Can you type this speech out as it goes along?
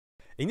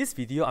In this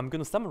video, I'm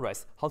going to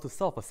summarize how to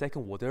solve a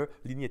second-order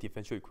linear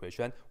differential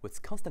equation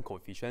with constant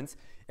coefficients,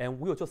 and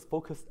we'll just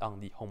focus on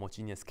the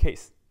homogeneous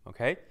case,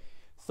 okay?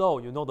 So,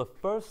 the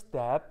first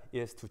step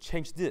is to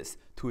change this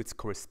to its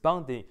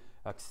corresponding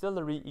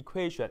auxiliary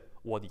equation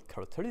or the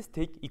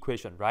characteristic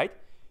equation, right?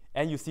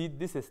 And you see,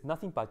 this is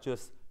nothing but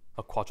just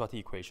a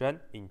quadratic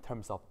equation in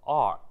terms of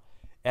R.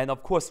 And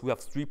of course, we have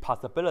three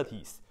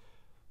possibilities.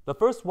 The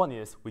first one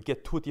is we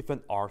get two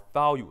different R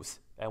values,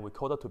 and we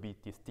call that to be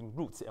distinct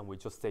roots, and we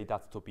just say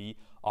that to be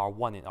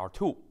R1 and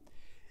R2.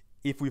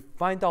 If we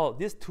find out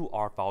these two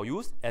R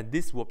values, and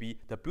this will be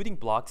the building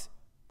blocks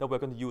that we're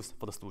going to use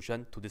for the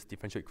solution to this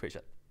differential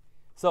equation.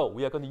 So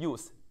we are going to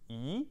use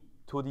e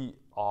to the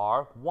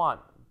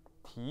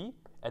R1t,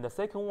 and the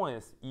second one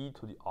is e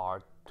to the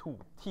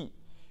R2t.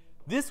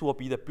 This will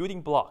be the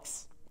building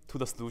blocks to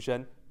the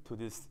solution to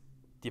this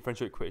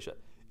differential equation.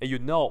 And you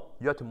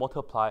have to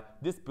multiply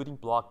this building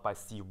block by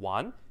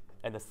C1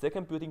 and the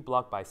second building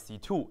block by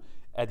C2.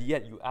 At the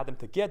end, you add them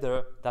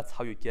together. That's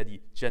how you get the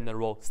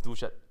general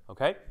solution,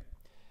 okay?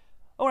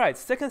 All right,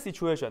 second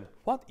situation.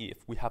 What if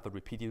we have a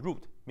repeated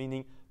root,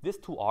 meaning these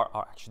two R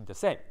are actually the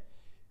same?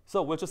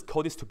 So we'll just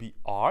call this to be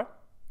R.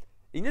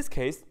 In this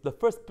case, the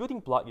first building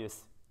block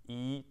is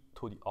e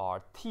to the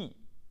RT.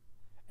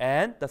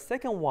 And the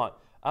second one,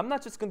 I'm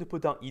not just going to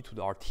put down e to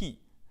the RT,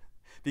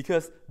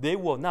 because they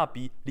will not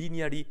be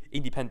linearly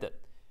independent.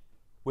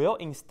 Well,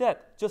 instead,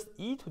 just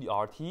e to the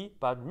RT,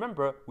 but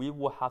remember, we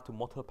will have to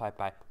multiply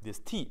by this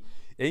t.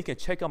 And you can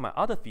check out my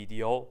other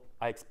video.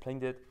 I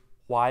explained it,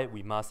 why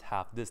we must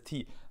have this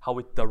t, how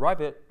we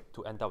derive it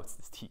to end up with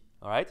this t,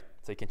 all right?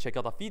 So you can check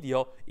out the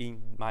video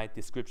in my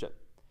description.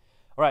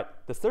 All right,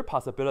 the third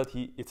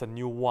possibility is a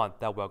new one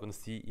that we're going to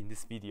see in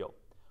this video.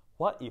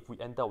 What if we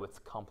end up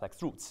with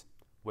complex roots?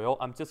 Well,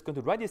 I'm just going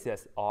to write this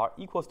as R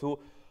equals to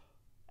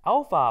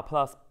alpha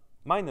plus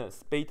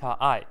minus beta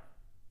I.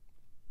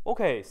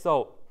 Okay,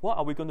 so what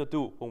are we going to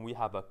do when we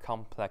have a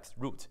complex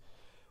root?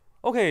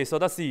 Okay, so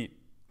let's see.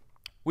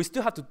 We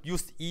still have to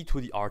use e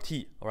to the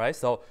RT, all right?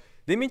 So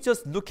let me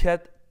just look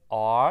at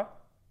R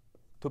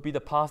to be the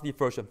positive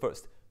version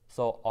first.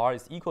 So R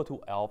is equal to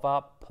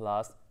alpha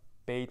plus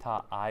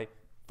beta I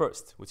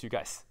first with you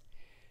guys.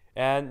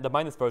 And the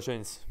minus version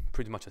is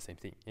pretty much the same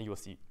thing, and you'll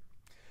see.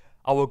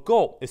 Our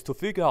goal is to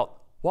figure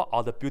out what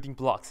are the building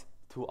blocks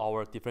to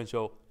our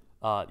differential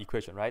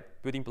equation, right?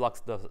 Building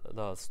blocks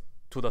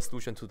to the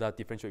solution to that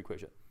differential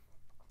equation.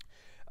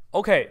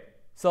 Okay,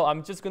 so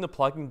I'm just going to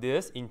plug in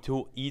this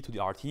into e to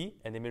the RT,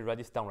 and let me write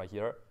this down right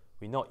here.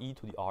 We know e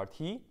to the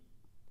RT.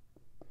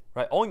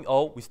 Right, all in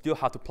all, we still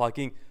have to plug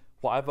in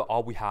whatever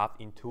R we have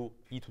into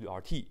e to the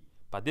RT.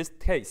 But this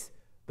case,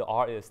 the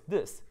R is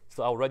this.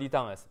 So I'll write it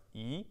down as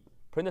e,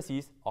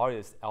 parentheses, R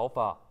is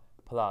alpha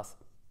plus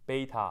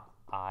beta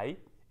I,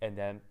 and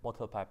then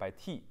multiply by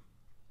t.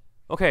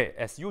 Okay,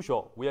 as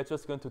usual, we are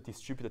just going to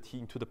distribute the t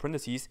into the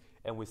parentheses,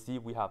 and we see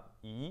we have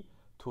e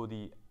to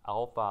the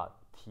alpha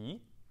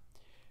t.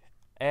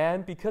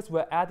 And because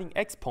we're adding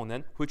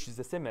exponent, which is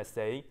the same as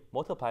saying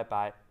multiply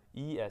by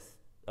e as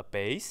a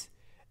base,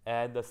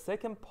 and the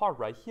second part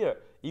right here,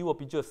 it will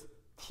be just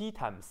t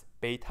times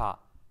beta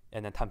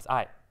and then times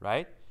I,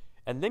 right?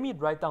 And let me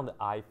write down the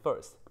I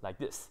first, like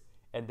this.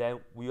 And then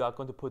we are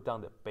going to put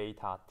down the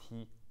beta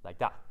t like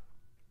that.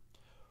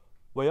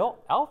 Well,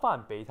 alpha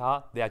and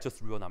beta, they are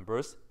just real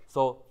numbers.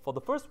 So for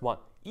the first one,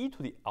 e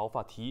to the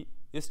alpha t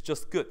is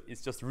just good.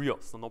 It's just real,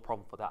 so no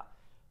problem for that.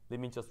 Let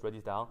me just write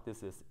it down.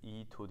 This is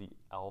e to the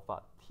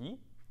alpha t.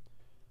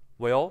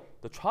 Well,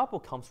 the trouble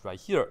comes right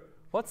here.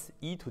 What's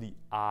e to the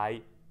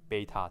I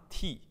beta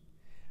t?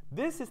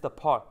 This is the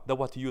part that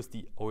we have to use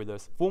the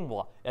Euler's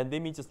formula. And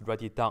let me just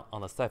write it down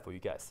on the side for you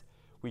guys.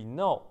 We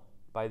know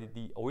by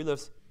the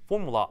Euler's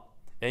formula,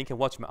 and you can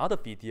watch my other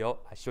video,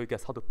 I show you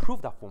guys how to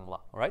prove that formula,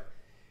 all right?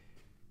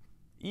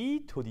 E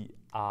to the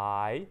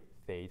I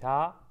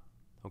theta,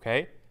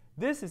 okay?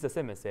 This is the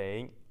same as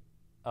saying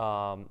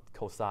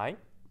cosine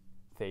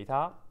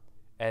theta,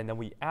 and then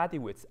we add it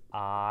with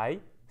I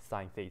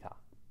sine theta.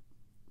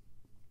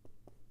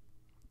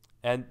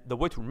 And the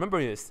way to remember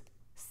is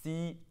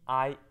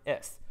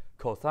CIS,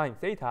 cosine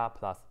theta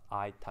plus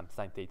I times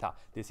sine theta.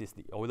 This is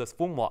the Euler's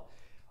formula.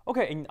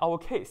 Okay, in our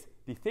case,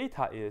 the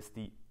theta is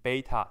the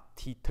beta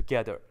t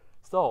together.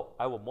 So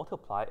I will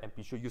multiply and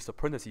be sure to use the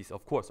parentheses,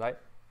 of course, right?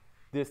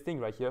 This thing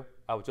right here,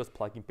 I will just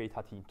plug in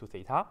beta t into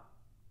theta.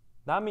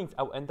 That means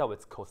I will end up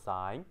with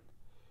cosine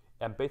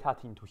and beta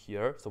t into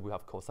here. So we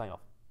have cosine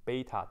of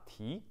beta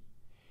t.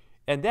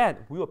 And then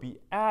we will be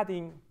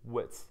adding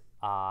with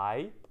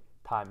I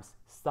times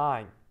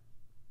sine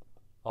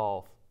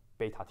of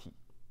beta t.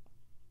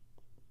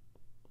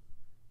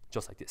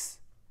 Just like this.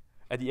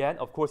 At the end,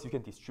 of course, you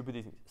can distribute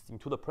it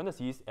into the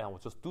parentheses, and I will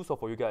just do so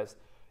for you guys.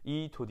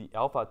 E to the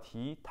alpha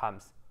t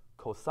times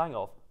cosine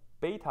of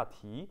beta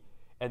t.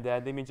 And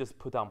then let me just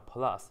put down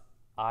plus.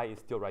 I is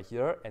still right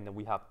here, and then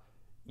we have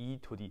e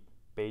to the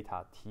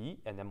beta t,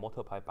 and then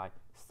multiply by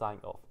sine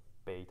of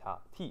beta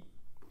t.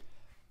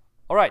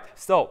 All right,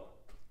 so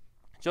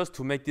just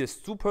to make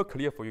this super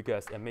clear for you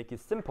guys and make it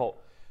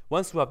simple,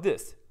 once you have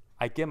this,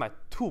 I get my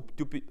two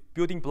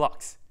building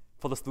blocks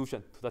for the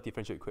solution to that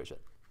differential equation.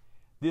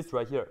 This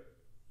right here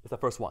is the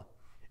first one,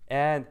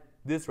 and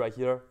this right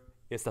here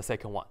is the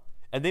second one.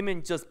 And let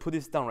me just put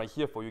this down right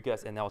here for you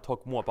guys, and I'll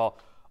talk more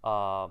about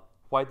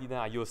why didn't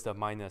I use the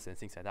minus and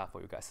things like that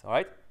for you guys, all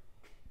right?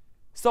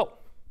 So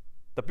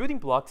the building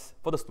blocks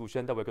for the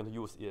solution that we're going to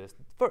use is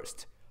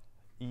first,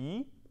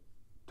 e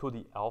to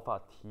the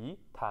alpha t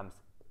times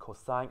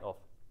cosine of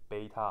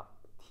beta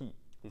t.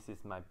 This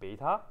is my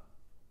beta.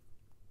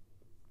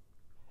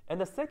 And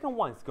the second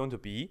one is going to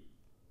be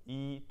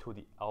e to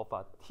the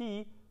alpha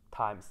t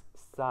times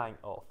sine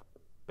of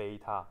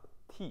beta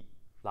t,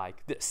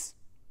 like this.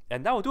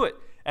 And that will do it.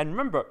 And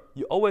remember,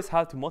 you always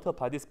have to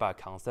multiply this by a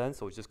constant,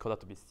 so we just call that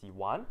to be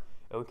C1,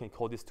 and we can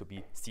call this to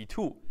be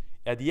C2.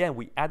 At the end,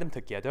 we add them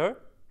together,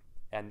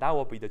 and that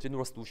will be the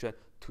general solution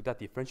to that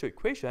differential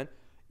equation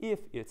if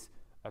its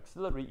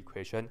auxiliary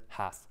equation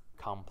has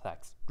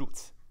complex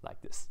roots, like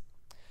this.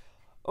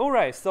 All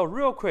right, so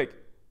real quick,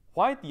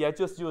 why did I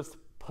just use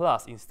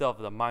plus instead of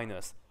the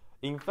minus?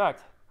 In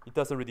fact, it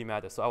doesn't really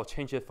matter, so I will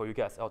change it for you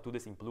guys. I'll do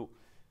this in blue.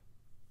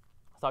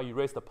 So I'll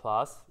erase the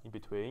plus in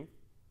between.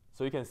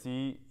 So you can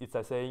see it's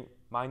like saying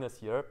minus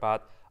here,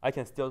 but I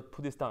can still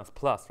put this down as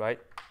plus, right?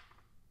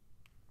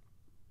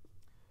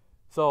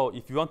 So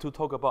if you want to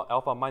talk about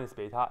alpha minus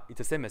beta, it's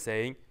the same as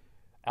saying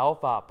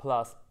alpha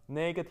plus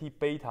negative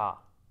beta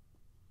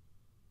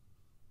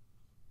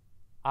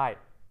I,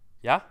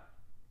 yeah?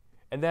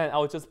 And then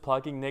I'll just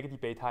plug in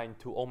negative beta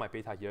into all my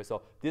beta here.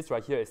 So this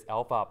right here is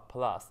alpha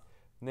plus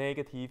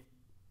negative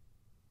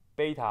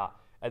beta.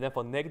 And then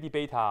for negative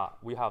beta,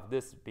 we have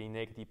this being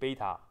negative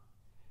beta.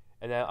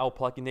 And then I'll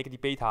plug in negative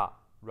beta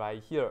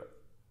right here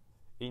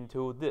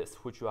into this,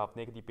 which you have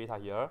negative beta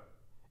here.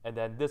 And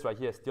then this right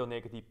here is still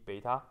negative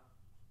beta,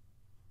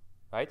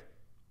 right?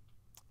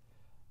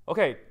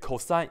 Okay,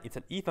 cosine is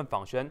an even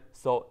function.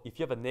 So if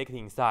you have a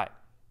negative inside,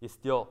 it's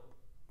still,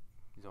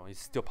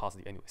 it's still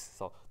positive anyways.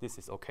 So this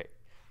is okay.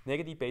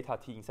 Negative beta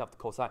t inside of the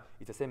cosine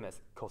is the same as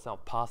cosine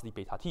of positive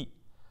beta t.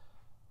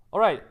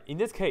 All right, in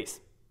this case,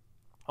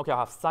 okay, I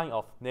have sine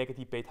of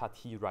negative beta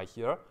t right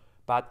here,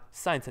 but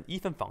sine is an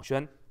even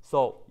function.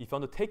 So if you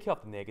want to take care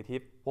of the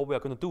negative, what we are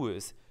going to do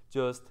is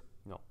just,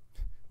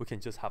 we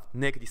can just have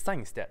negative sign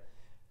instead.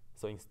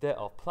 So instead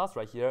of plus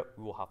right here,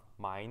 we will have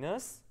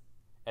minus,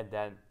 and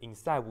then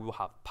inside we will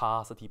have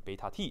positive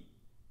beta t.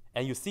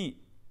 And you see,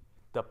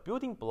 the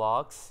building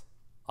blocks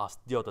are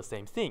still the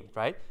same thing,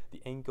 right?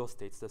 The angle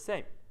stays the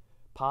same.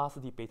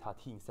 Positive beta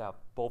t inside of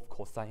both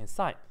cosine and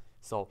sine.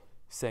 So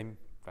same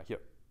right here.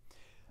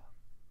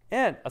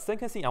 And a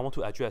second thing I want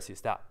to address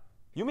is that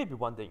you may be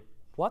wondering,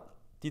 why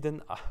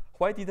didn't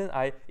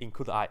I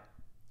include the I?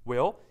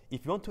 Well,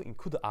 if you want to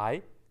include the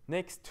I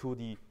next to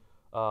the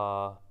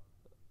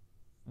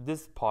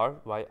this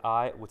part, right,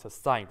 I with a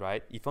sign,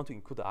 right? If you want to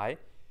include the I,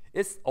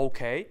 it's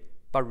okay.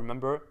 But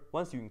remember,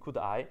 once you include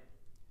the I,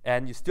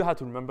 and you still have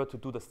to remember to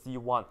do the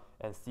C1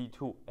 and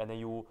C2, and then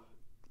you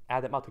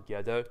add them up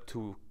together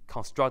to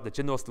construct the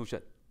general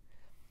solution.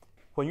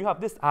 When you have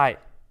this I,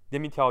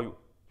 let me tell you,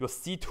 your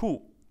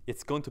C2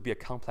 is going to be a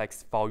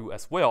complex value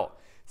as well.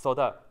 So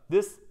that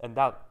this and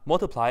that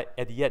multiply,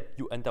 at the end,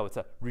 you end up with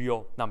a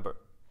real number.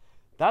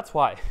 That's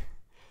why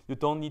you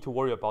don't need to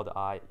worry about the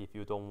I if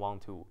you don't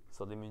want to.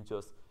 So let me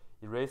just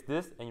erase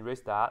this and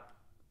erase that,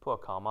 put a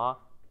comma,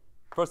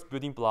 first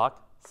building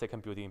block,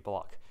 second building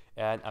block.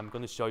 And I'm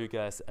going to show you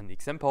guys an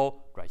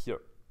example right here.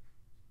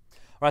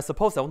 All right,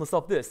 suppose I want to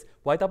solve this.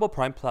 Y double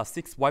prime plus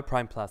 6y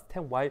prime plus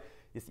 10y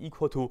is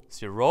equal to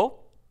 0. All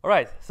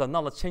right, so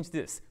now let's change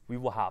this. We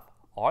will have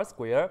r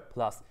squared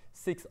plus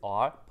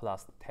 6r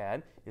plus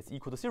 10 is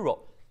equal to 0.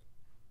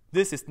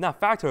 This is not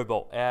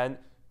factorable, and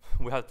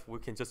we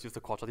can just use the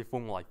quadratic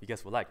formula if you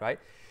guys would like, right?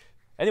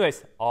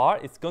 Anyways, r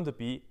is going to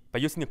be, by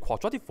using the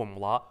quadratic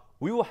formula,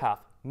 we will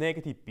have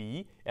negative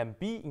b, and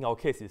b in our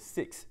case is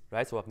 6,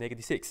 right? So we have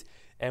negative 6.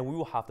 And we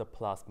will have the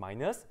plus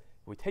minus.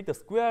 We take the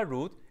square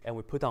root, and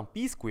we put down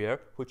b squared,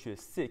 which is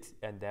 6,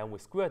 and then we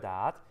square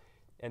that.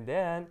 And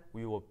then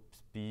we will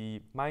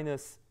be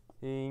minus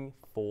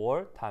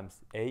 4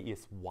 times a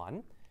is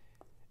 1.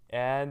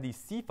 And the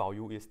c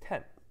value is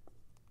 10,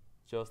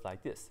 just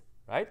like this,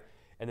 right?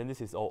 And then this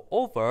is all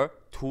over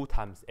 2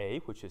 times a,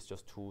 which is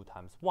just 2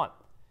 times 1.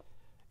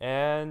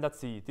 And let's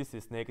see, this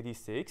is negative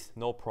 6,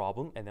 no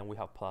problem. And then we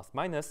have plus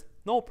minus,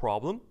 no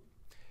problem.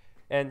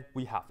 And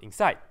we have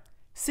inside,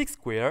 6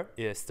 squared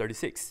is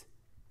 36,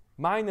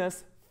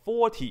 minus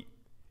 40.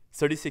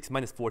 36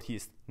 minus 40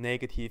 is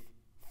negative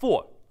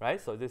 4,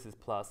 right? So this is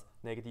plus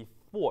negative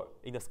 4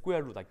 in the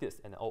square root like this,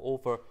 and all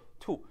over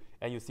 2.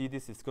 And you see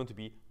this is going to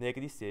be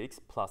negative 6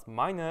 plus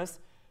minus.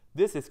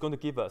 This is going to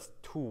give us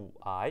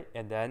 2i,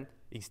 and then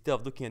instead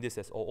of looking at this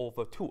as all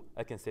over 2,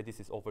 I can say this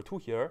is over 2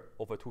 here,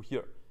 over 2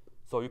 here.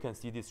 So you can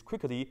see this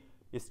quickly.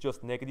 It's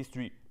just negative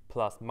 3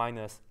 plus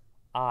minus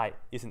I,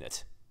 isn't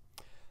it?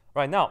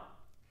 Right now,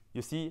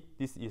 you see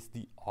this is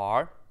the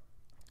r,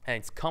 and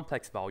its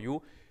complex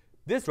value.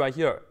 This right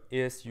here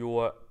is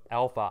your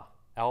alpha.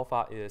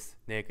 Alpha is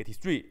negative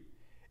 3.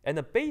 And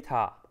the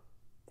beta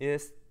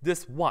is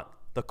this 1.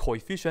 the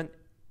coefficient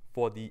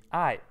for the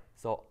I.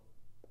 So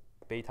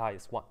beta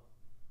is 1.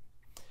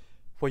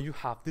 When you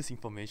have this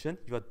information,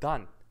 you are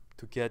done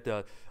to get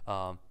the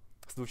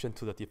solution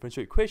to the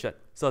differential equation.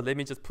 So let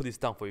me just put this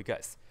down for you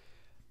guys.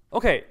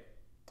 Okay,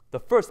 the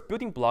first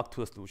building block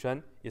to the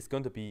solution is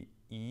going to be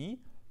e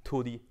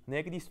to the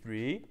negative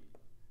 3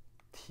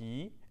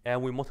 t,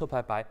 and we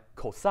multiply by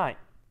cosine.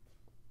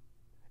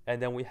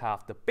 And then we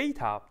have the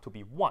beta to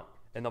be 1.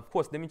 And of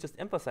course, let me just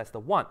emphasize the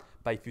 1.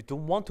 But if you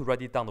don't want to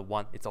write it down the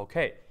 1, it's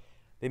okay.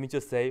 Let me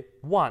just say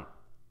 1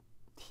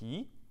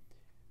 t.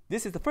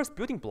 This is the first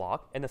building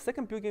block. And the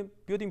second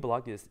building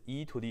block is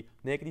e to the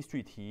negative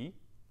 3t.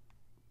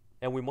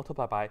 And we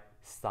multiply by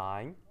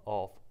sine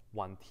of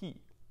 1t.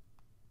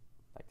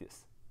 Like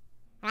this.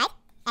 Right?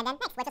 And then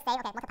next, we'll just say,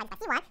 okay, multiply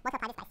this by c1,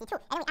 multiply this by c2.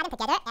 And then we add them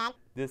together, and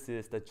this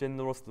is the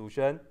general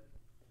solution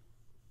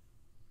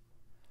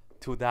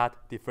to that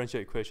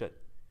differential equation.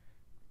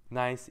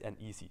 Nice and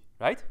easy,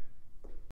 right?